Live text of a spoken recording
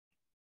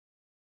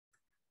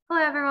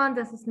Hello everyone,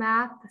 this is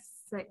Math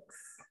 6.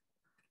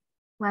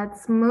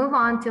 Let's move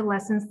on to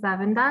lesson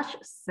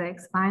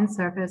 7-6, find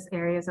surface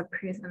areas of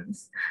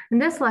prisms. In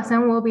this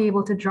lesson, we'll be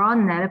able to draw a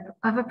net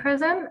of a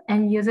prism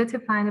and use it to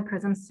find the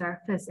prism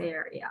surface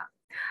area.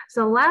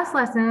 So last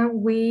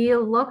lesson, we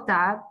looked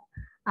at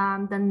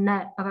the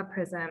net of a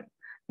prism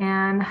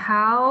and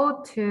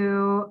how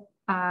to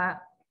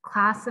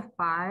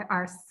classify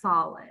our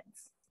solids.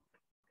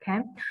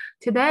 Okay,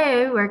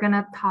 today we're going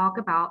to talk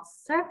about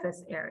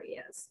surface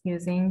areas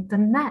using the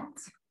net.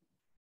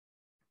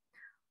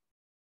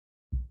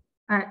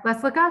 All right,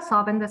 let's look at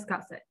solve and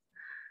discuss it.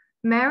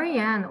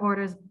 Marianne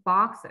orders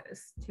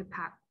boxes to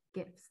pack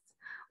gifts.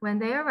 When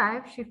they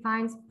arrive, she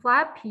finds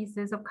flat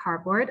pieces of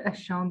cardboard as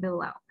shown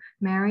below.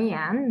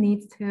 Marianne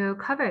needs to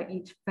cover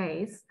each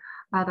face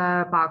of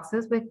the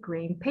boxes with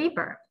green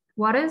paper.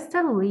 What is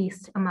the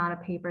least amount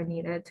of paper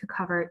needed to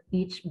cover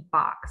each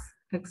box?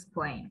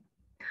 Explain.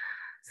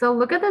 So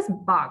look at this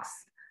box.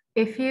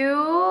 If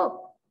you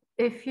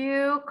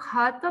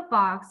cut the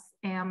box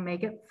and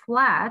make it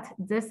flat,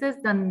 this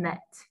is the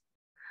net.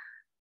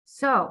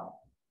 So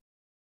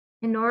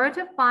in order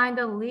to find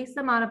the least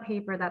amount of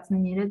paper that's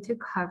needed to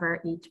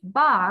cover each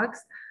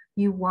box,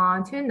 you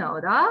want to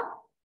know the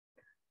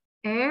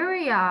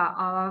area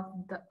of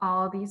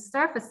all these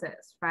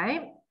surfaces,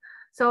 right?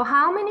 So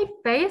how many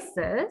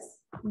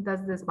faces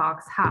does this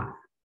box have?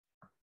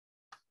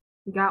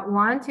 You got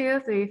 1,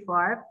 2, 3,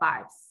 4,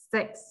 5,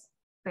 6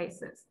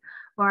 faces,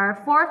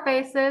 or 4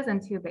 faces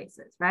and 2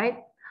 bases, right?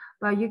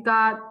 But you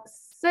got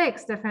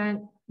six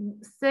different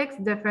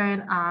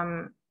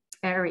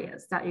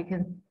areas that you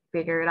can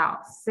figure it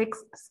out.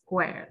 6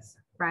 squares,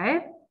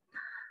 right?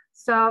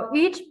 So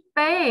each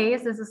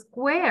base is a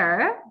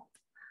square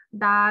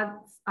that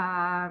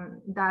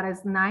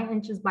is 9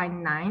 inches by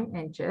 9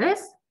 inches.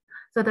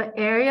 So the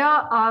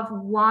area of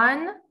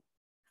one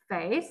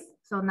face,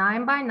 so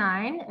 9 by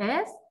 9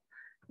 is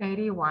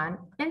 81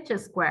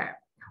 inches square.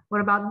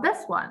 What about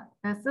this one?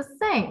 It's the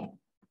same.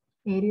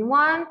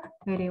 81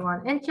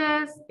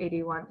 inches,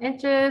 81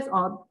 inches.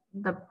 All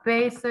the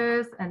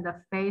bases and the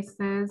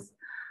faces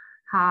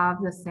have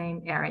the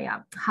same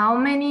area. How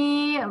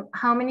many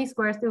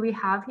squares do we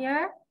have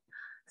here?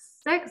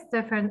 6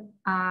 different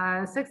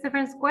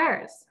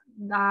squares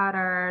that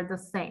are the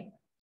same,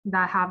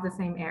 that have the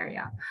same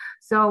area.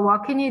 So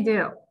what can you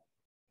do?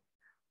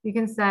 You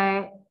can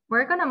say,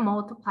 we're gonna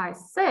multiply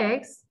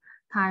 6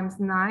 times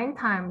 9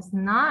 times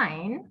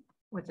 9,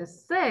 which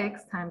is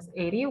 6 times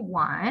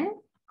 81,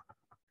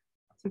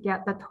 to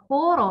get the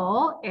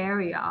total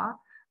area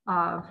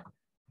of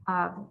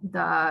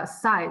the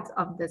sides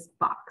of this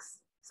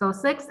box. So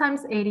 6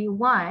 times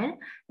 81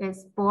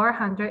 is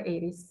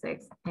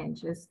 486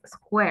 inches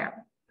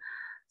square.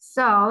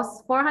 So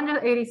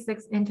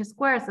 486 inches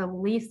square is the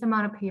least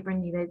amount of paper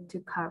needed to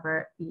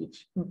cover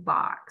each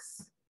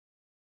box.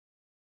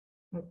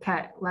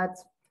 Okay,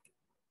 let's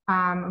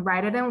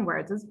write it in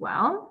words as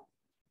well.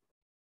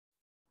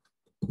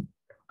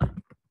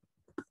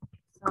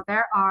 So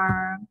there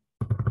are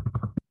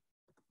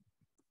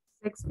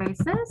 6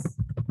 faces.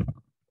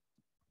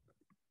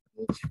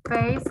 Each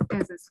face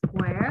is a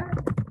square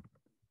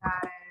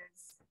that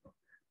is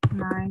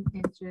 9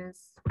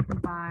 inches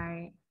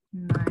by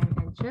 9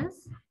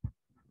 inches.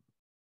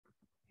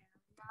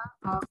 Area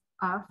of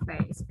a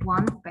face,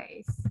 one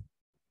face.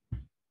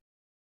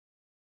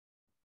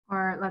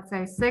 Or let's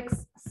say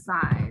 6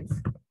 sides,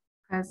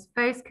 because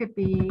face could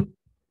be,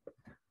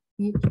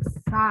 each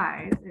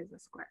side is a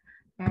square.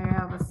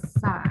 Area of a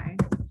side,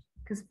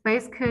 because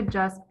face could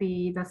just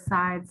be the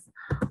sides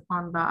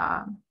on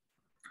the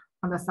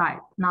side,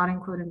 not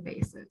including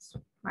bases,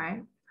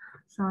 right?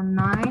 So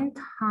 9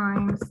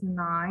 times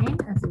 9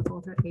 is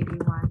equal to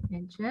 81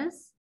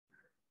 inches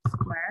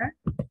square.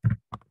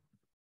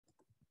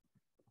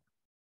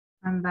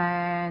 And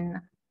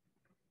then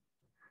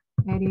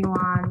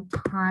 81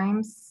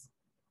 times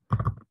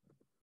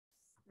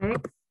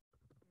 6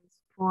 is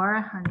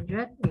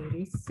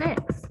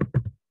 486.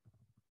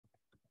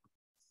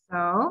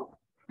 So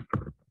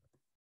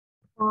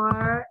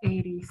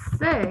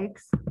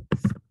 486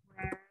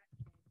 square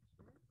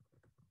inches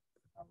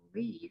at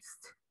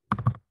least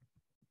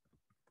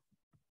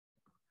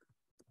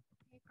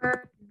paper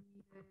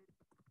needed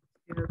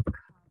to cover each.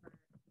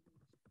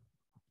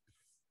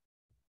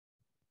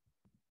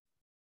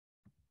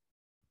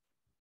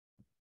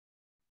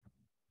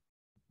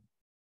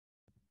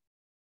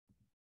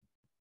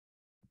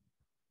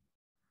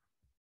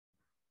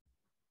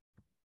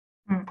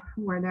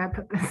 Where did I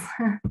put this?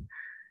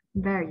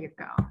 There you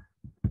go.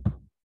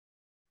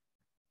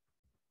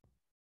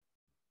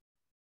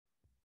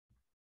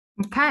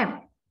 Okay,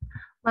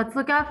 let's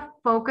look at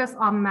focus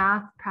on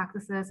math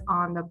practices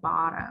on the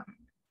bottom.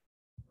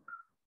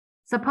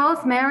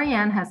 Suppose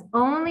Marianne has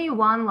only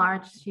one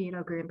large sheet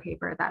of green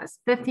paper that is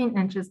 15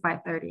 inches by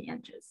 30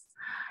 inches.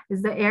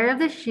 Is the area of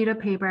the sheet of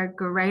paper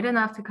great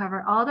enough to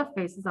cover all the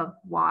faces of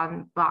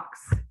one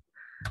box?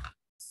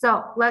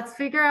 So let's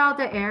figure out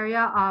the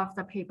area of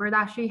the paper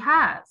that she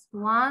has.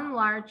 One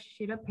large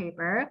sheet of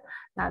paper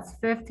that's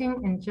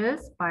 15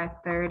 inches by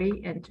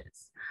 30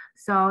 inches.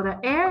 So the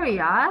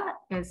area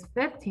is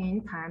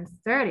 15 times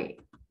 30,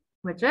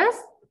 which is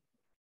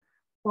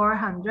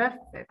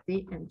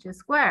 450 inches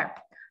square.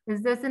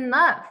 Is this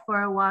enough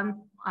for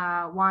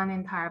one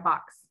entire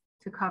box,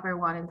 to cover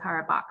one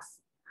entire box?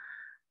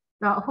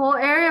 The whole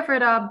area for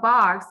the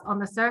box on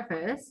the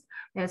surface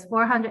is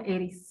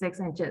 486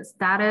 inches.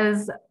 That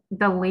is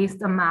the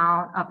least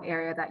amount of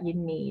area that you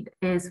need.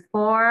 Is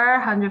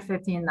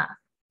 450 enough?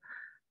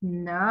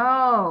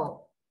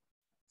 No.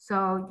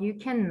 So you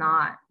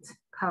cannot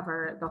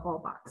cover the whole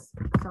box.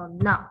 So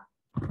no.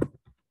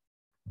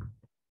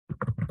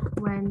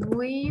 When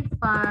we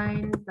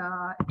find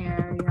the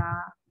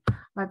area,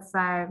 let's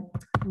say,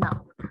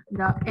 no,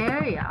 the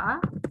area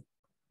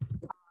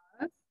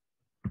of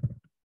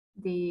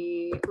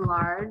the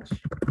large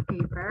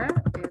paper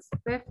is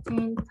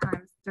 15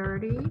 times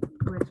 30,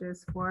 which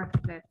is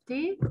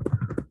 450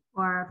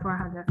 or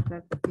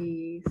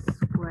 450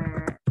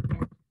 square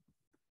inches.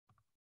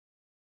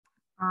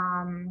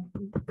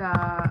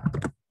 The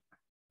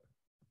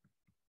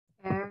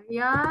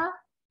area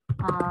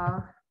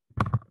of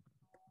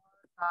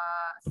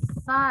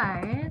the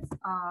size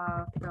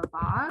of the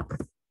box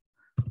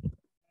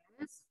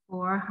is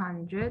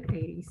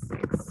 486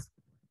 inches.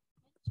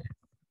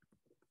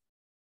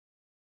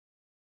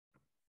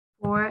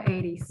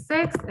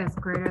 486 is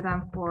greater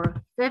than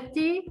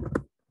 450.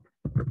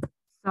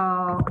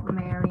 So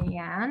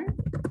Marianne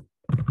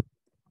does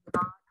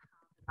not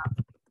have enough.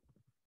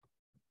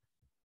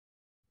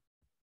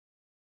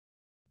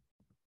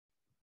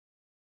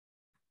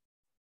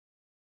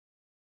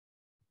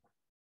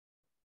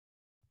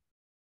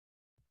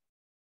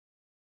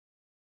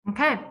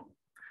 Okay,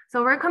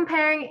 so we're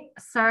comparing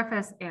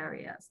surface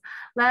areas.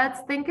 Let's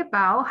think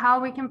about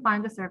how we can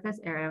find the surface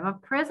area of a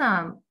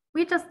prism.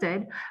 We just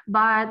did,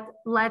 but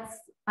let's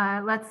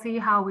see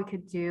how we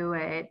could do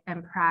it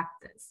in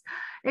practice.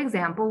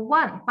 Example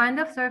 1, find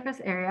the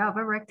surface area of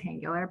a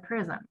rectangular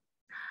prism.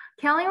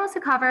 Kelly wants to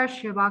cover a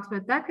shoebox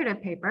with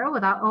decorative paper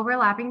without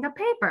overlapping the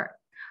paper.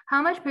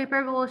 How much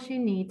paper will she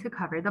need to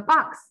cover the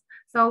box?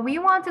 So we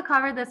want to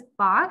cover this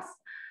box,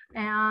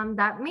 and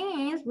that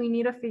means we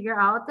need to figure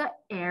out the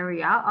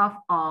area of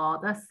all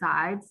the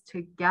sides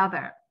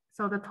together.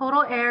 So the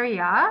total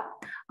area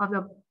of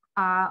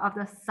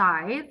the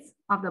sides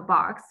of the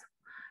box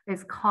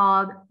is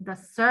called the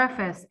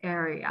surface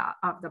area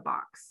of the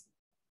box.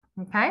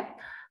 Okay,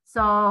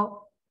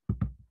 so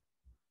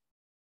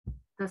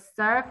the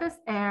surface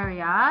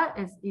area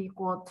is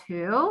equal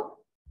to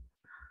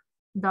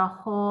the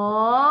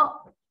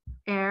whole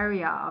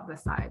area of the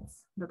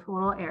sides, the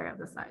total area of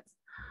the sides.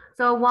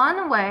 So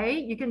one way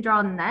you can draw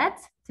a net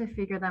to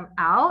figure them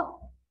out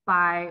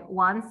by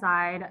one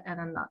side and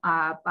then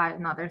by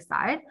another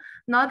side.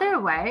 Another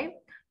way,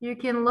 you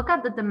can look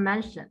at the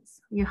dimensions.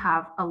 You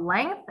have a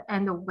length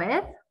and a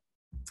width,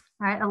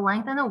 right? A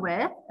length and a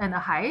width and a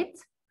height.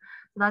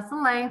 So that's the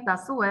length,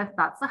 that's the width,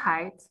 that's the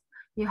height.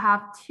 You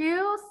have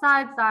two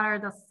sides that are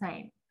the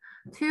same.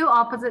 Two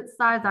opposite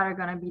sides that are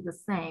going to be the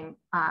same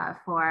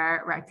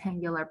for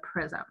rectangular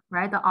prism,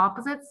 right? The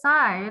opposite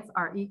sides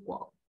are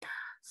equal.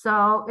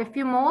 So if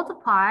you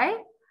multiply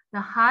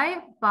the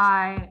height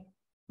by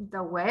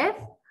the width,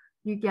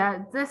 you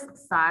get this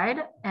side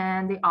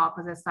and the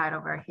opposite side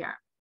over here.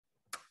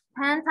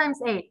 10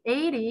 times 8,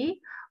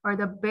 80 are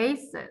the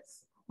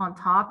bases on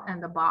top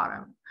and the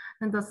bottom.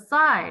 And the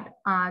side,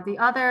 the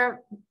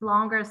other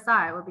longer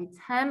side would be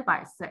 10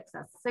 by 6,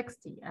 that's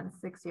 60, and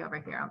 60 over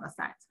here on the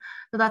sides.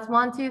 So that's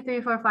 1, 2,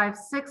 3, 4, 5,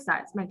 6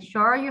 sides. Make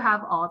sure you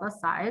have all the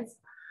sides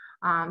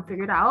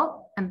figured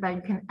out, and then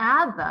you can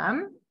add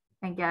them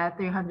and get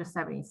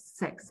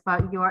 376,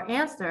 but your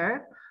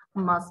answer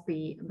must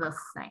be the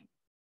same,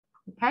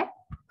 okay?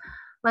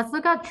 Let's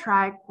look at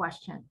try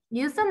question.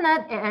 Use the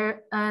net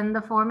and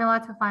the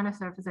formula to find the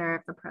surface area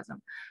of the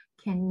prism.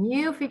 Can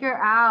you figure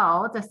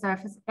out the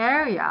surface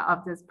area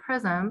of this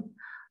prism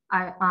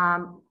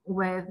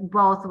with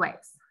both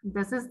ways?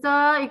 This is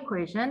the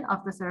equation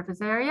of the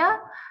surface area,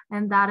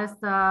 and that is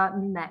the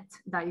net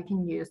that you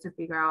can use to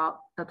figure out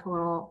the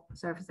total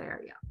surface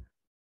area.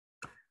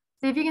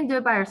 See if you can do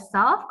it by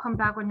yourself. Come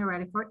back when you're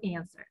ready for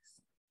answers.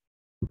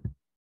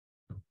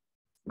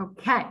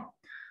 Okay,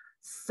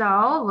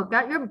 so look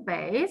at your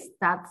base.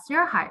 That's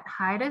your height.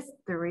 Height is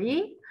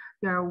 3.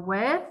 Your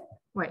width,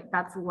 wait,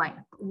 that's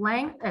length.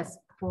 Length is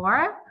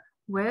 4.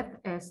 Width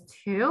is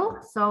 2.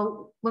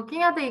 So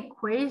looking at the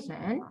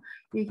equation,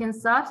 you can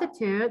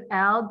substitute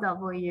L,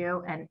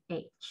 W, and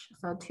H.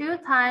 So 2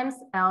 times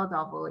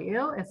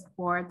LW is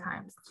 4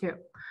 times 2.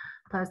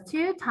 Plus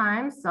 2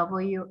 times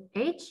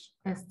WH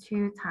is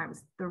 2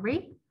 times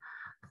 3.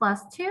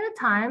 Plus 2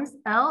 times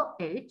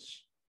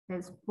LH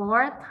is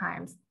 4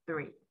 times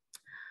 3.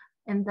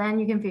 And then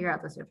you can figure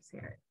out the surface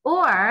area.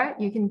 Or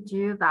you can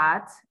do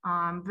that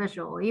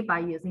visually by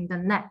using the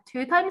net.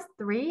 2 times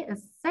 3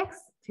 is 6.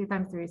 2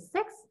 times 3 is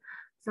 6.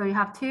 So you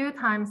have 2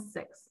 times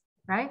 6,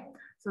 right?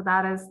 So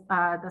that is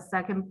the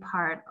second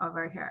part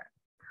over here.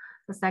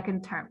 The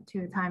second term,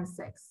 2 times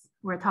 6.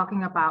 We're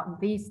talking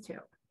about these two.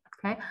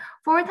 Okay,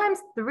 4 times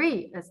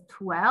 3 is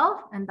 12,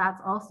 and that's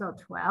also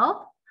 12.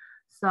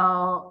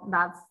 So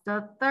that's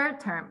the third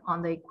term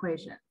on the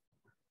equation,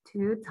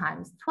 2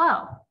 times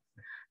 12.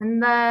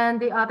 And then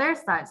the other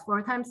side,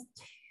 4 times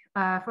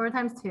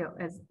 2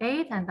 is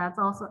 8, and that's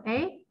also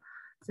 8.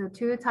 So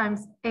 2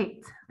 times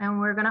 8. And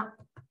we're going to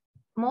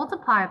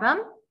multiply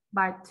them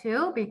by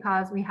 2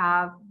 because we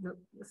have the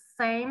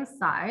same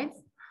sides,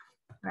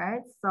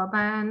 right? So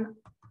then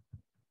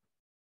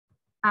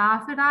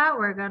after that,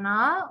 we're going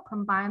to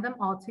combine them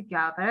all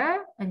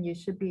together, and you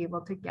should be able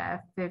to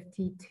get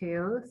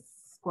 52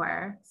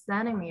 square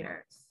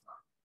centimeters.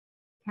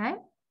 Okay?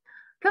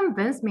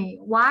 Convince me,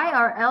 why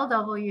are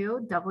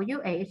LW,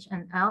 WH,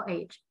 and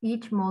LH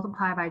each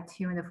multiplied by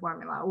 2 in the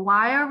formula?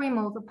 Why are we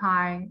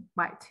multiplying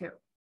by 2?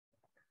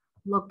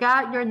 Look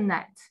at your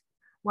net.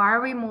 Why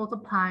are we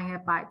multiplying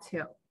it by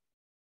 2?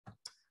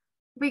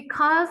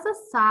 Because the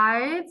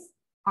sides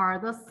are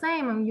the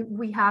same, and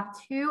we have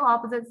two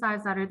opposite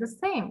sides that are the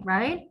same,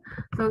 right?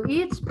 So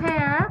each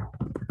pair,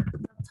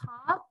 the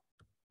top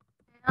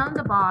and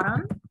the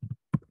bottom,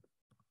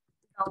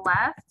 the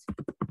left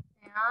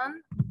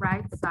and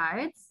right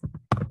sides,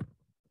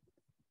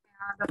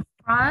 and the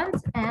front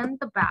and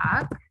the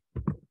back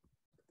have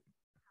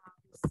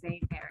the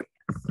same areas.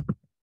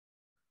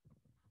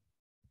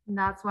 And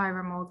that's why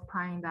we're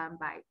multiplying them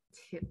by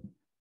 2.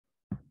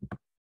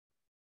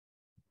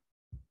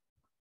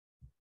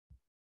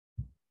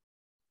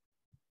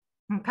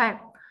 Okay,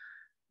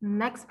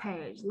 next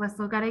page. Let's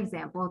look at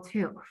example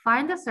 2.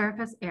 Find the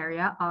surface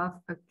area of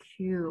a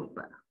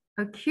cube.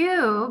 A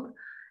cube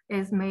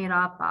is made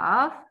up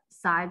of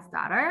sides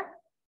that are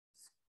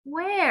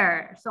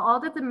square. So all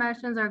the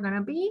dimensions are going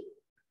to be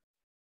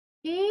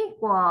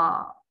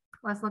equal.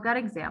 Let's look at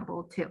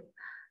example 2.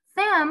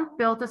 Sam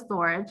built a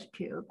storage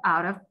cube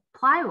out of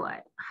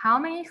plywood. How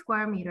many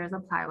square meters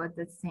of plywood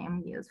did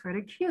Sam use for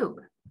the cube?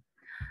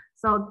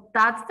 So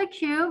that's the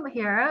cube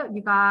here.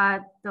 You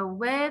got the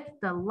width,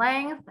 the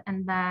length,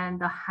 and then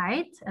the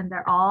height, and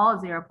they're all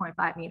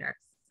 0.5 meters.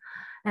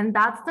 And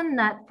that's the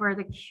net for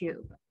the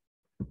cube.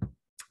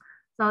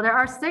 So there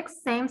are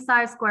 6 same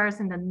size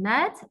squares in the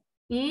net.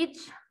 Each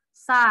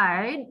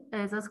side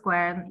is a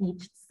square and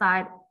each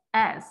side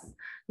is.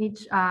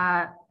 Each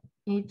side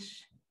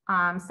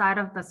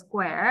of the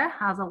square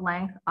has a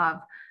length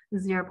of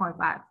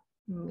 0.5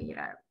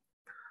 meter.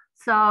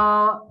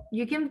 So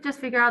you can just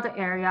figure out the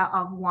area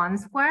of 1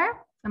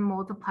 square and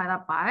multiply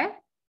that by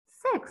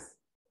 6.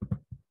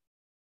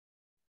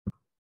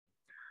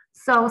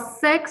 So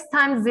 6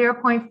 times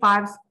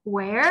 0.5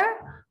 square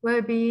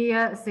would be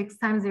 6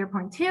 times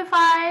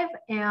 0.25.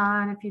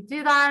 And if you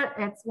do that,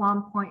 it's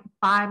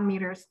 1.5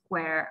 meters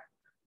square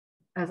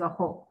as a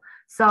whole.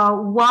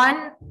 So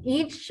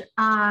each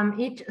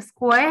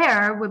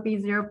square would be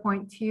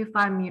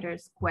 0.25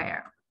 meters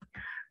square.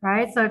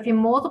 Right? So if you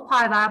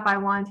multiply that by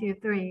 1, 2,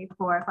 3,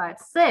 4, 5,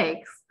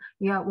 6,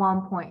 you get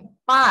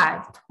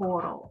 1.5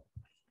 total.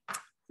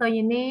 So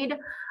you need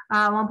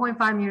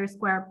 1.5 meters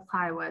square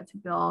plywood to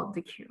build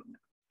the cube.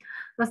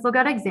 Let's look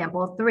at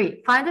example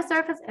 3. Find the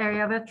surface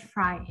area of a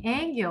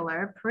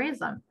triangular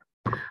prism.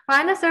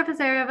 Find the surface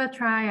area of a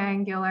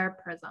triangular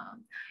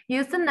prism.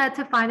 Use the net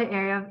to find the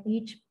area of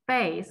each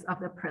base of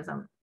the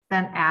prism.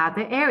 Then add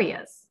the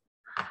areas.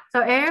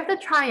 So area of the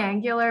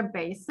triangular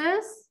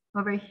bases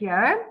over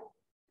here.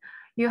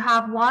 You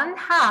have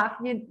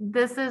 1/2,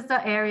 this is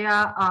the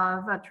area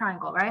of a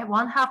triangle, right?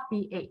 1/2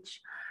 BH.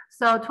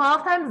 So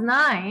 12 times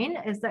 9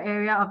 is the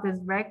area of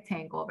this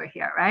rectangle over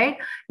here, right?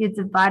 You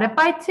divide it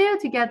by 2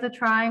 to get the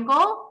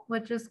triangle,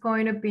 which is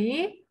going to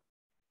be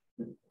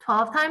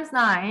 12 times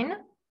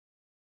 9,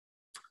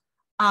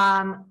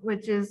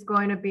 which is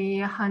going to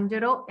be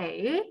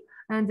 108,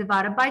 and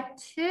divided by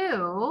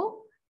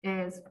 2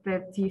 is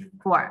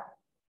 54.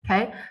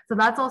 Okay, so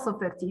that's also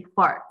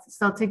 54.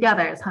 So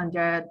together it's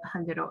 100,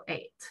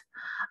 108.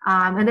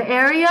 And the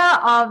area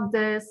of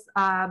this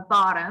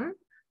bottom,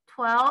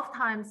 12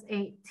 times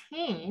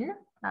 18,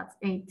 that's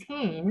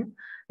 18,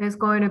 is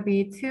going to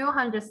be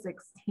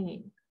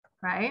 216,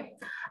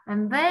 right?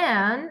 And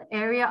then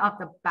area of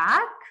the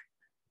back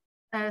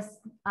is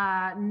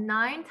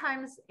 9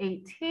 times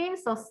 18,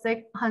 so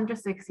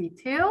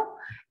 662.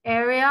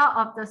 Area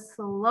of the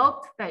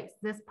sloped face,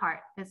 this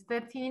part, is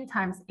 15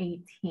 times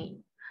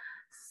 18.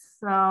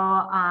 So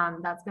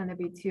that's going to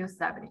be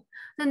 270.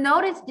 So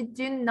notice you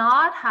do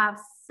not have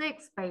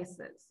 6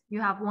 faces.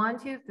 You have 1,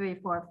 2, 3,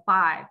 4,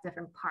 5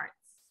 different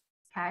parts,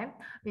 okay?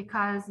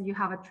 Because you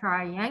have a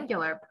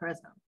triangular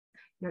prism.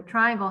 Your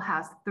triangle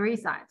has 3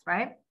 sides,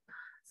 right?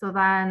 So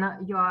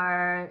then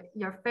your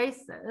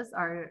faces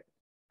are,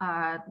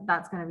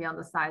 that's going to be on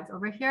the sides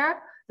over here.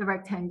 The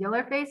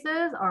rectangular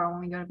faces are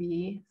only going to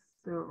be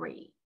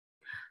 3.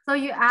 So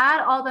you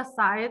add all the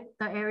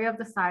area of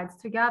the sides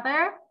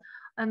together,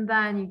 and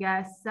then you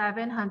get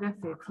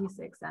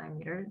 756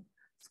 centimeters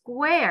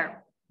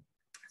square.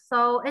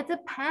 So it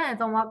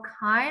depends on what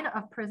kind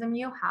of prism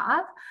you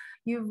have.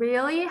 You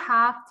really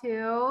have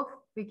to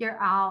figure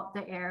out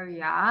the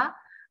area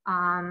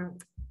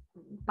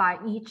by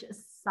each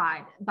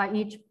side, by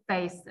each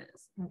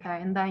faces, okay?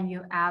 And then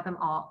you add them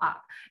all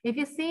up. If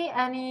you see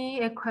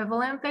any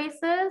equivalent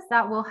faces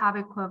that will have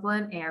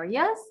equivalent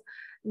areas,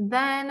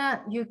 then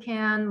you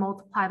can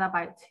multiply that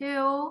by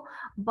 2,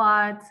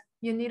 but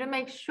you need to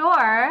make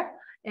sure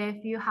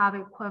if you have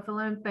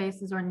equivalent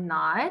faces or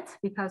not,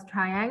 because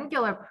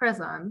triangular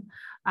prism,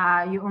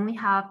 you only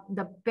have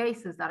the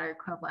bases that are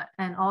equivalent,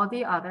 and all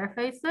the other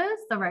faces,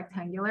 the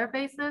rectangular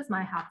faces,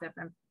 might have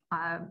different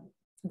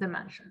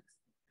dimensions,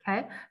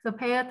 okay? So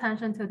pay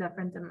attention to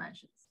different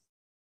dimensions.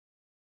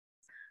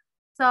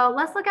 So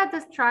let's look at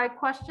this try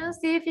question.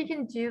 See if you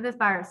can do this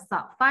by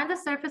yourself. Find the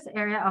surface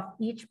area of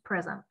each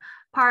prism.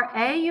 Part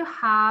A, you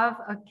have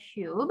a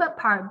cube.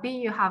 Part B,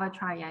 you have a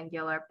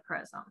triangular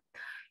prism.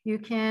 You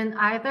can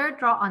either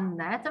draw a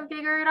net and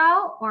figure it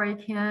out, or you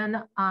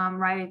can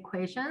write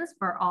equations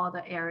for all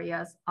the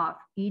areas of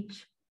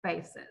each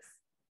faces.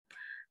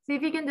 See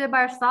if you can do it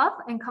by yourself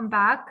and come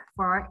back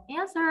for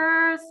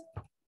answers.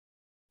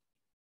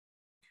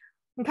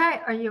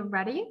 Okay, are you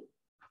ready?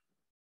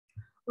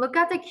 Look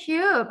at the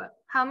cube.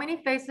 How many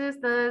faces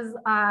does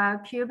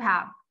a cube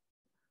have?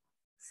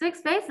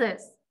 6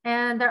 faces,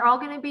 and they're all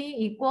going to be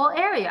equal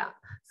area.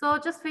 So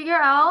just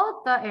figure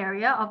out the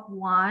area of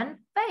one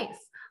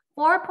face.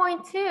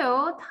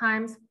 4.2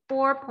 times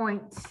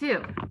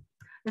 4.2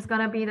 is going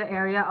to be the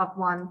area of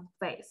one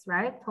face,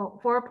 right?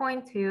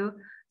 4.2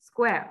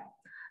 square.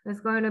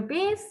 It's going to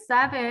be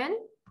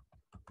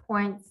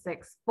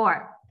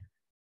 7.64.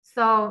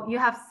 So you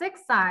have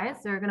 6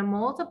 sides. So you're going to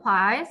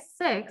multiply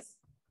 6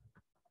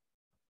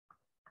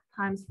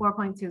 times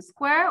 4.2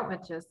 square,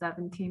 which is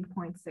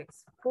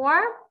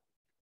 17.64.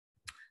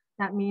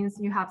 That means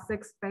you have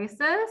 6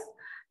 faces,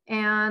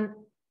 and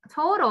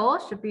total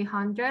should be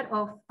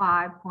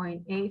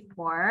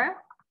 105.84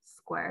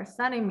 square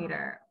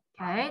centimeter.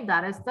 Okay,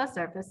 that is the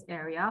surface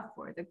area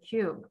for the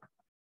cube.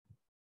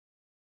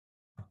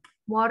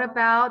 What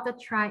about the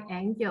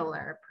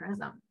triangular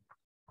prism?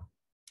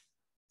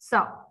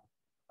 So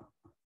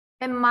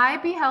it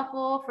might be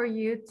helpful for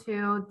you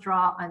to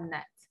draw a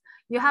net.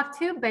 You have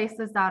 2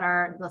 bases that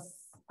are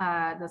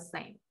the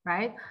same,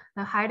 right?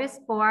 The height is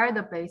 4,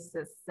 the base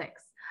is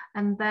 6.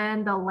 And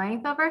then the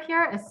length over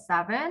here is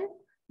 7.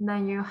 And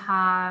then you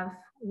have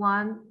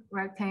one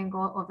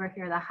rectangle over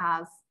here that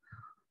has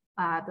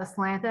the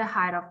slanted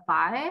height of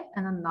 5,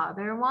 and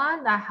another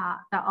one that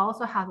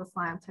also has a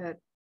slanted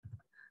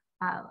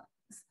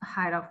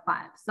height of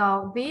 5.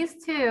 So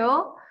these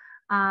two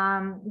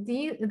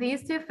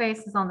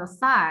faces on the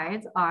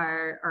sides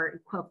are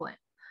equivalent.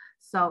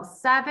 So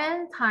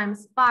 7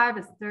 times 5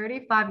 is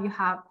 35. You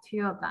have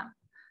 2 of them.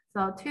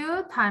 So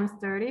 2 times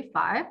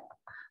 35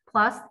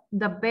 plus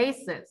the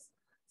bases.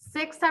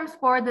 6 times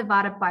 4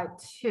 divided by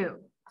 2.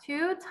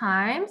 2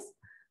 times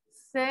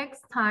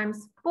 6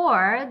 times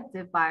 4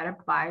 divided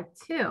by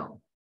 2.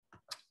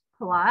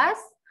 Plus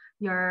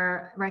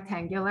your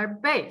rectangular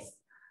base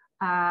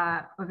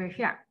over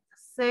here.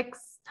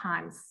 6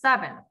 times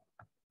 7.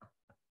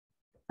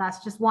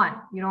 That's just 1.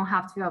 You don't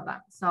have 2 of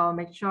them. So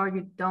make sure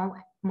you don't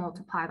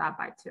multiply that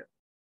by 2.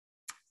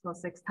 So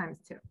 6 times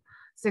 2.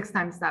 6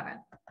 times 7.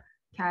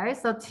 Okay,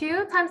 so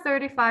 2 times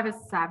 35 is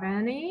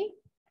 70.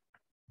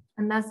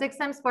 And then 6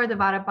 times 4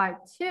 divided by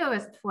 2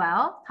 is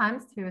 12.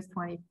 Times 2 is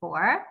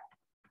 24.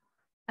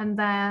 And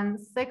then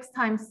 6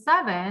 times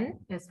 7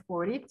 is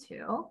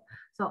 42.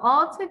 So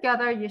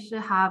altogether, you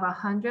should have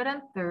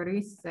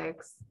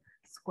 136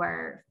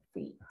 square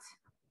feet.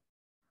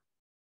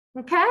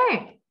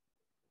 Okay.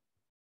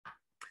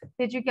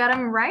 Did you get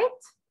them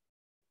right?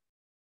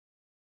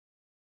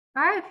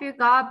 All right, if you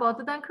got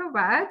both of them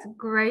correct,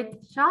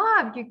 great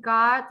job. You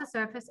got the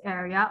surface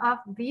area of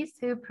these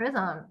 2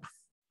 prisms.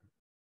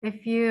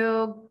 If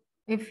you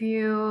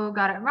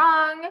got it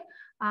wrong,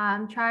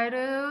 try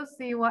to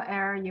see what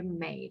error you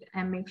made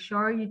and make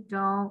sure you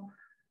don't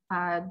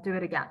do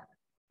it again.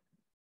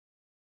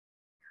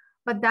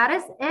 But that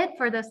is it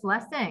for this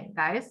lesson,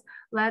 guys.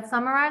 Let's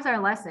summarize our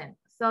lesson.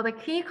 So the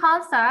key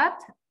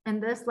concept in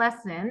this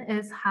lesson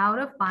is how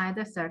to find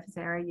the surface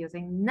area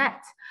using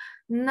net.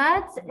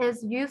 Net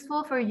is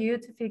useful for you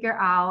to figure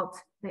out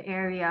the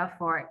area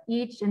for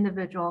each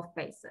individual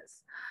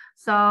faces.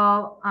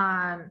 So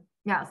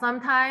yeah,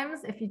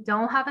 sometimes if you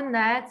don't have a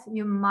net,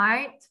 you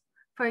might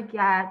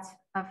forget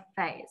a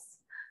face.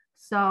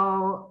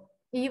 So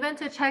even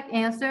to check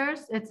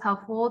answers, it's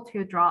helpful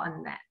to draw a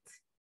net,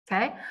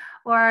 okay?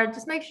 Or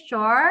just make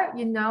sure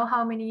you know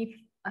how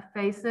many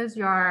faces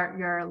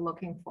you're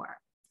looking for.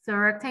 So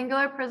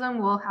rectangular prism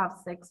will have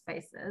 6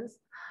 faces,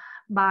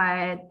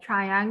 but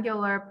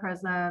triangular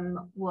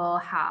prism will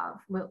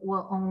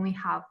only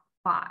have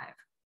 5.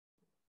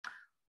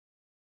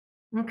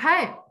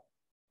 Okay.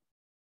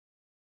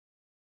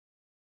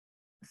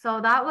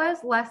 So that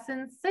was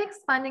lesson 6,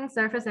 finding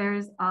surface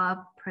areas of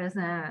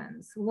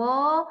prisms.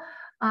 We'll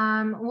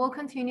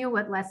continue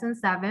with lesson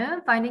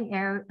 7, finding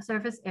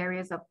surface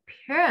areas of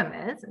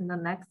pyramids in the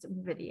next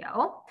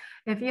video.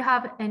 If you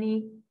have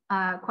any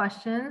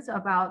questions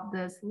about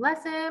this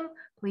lesson,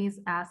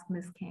 please ask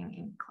Ms. King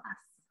in class.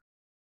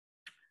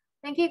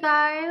 Thank you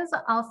guys.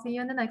 I'll see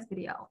you in the next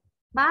video.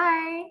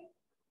 Bye.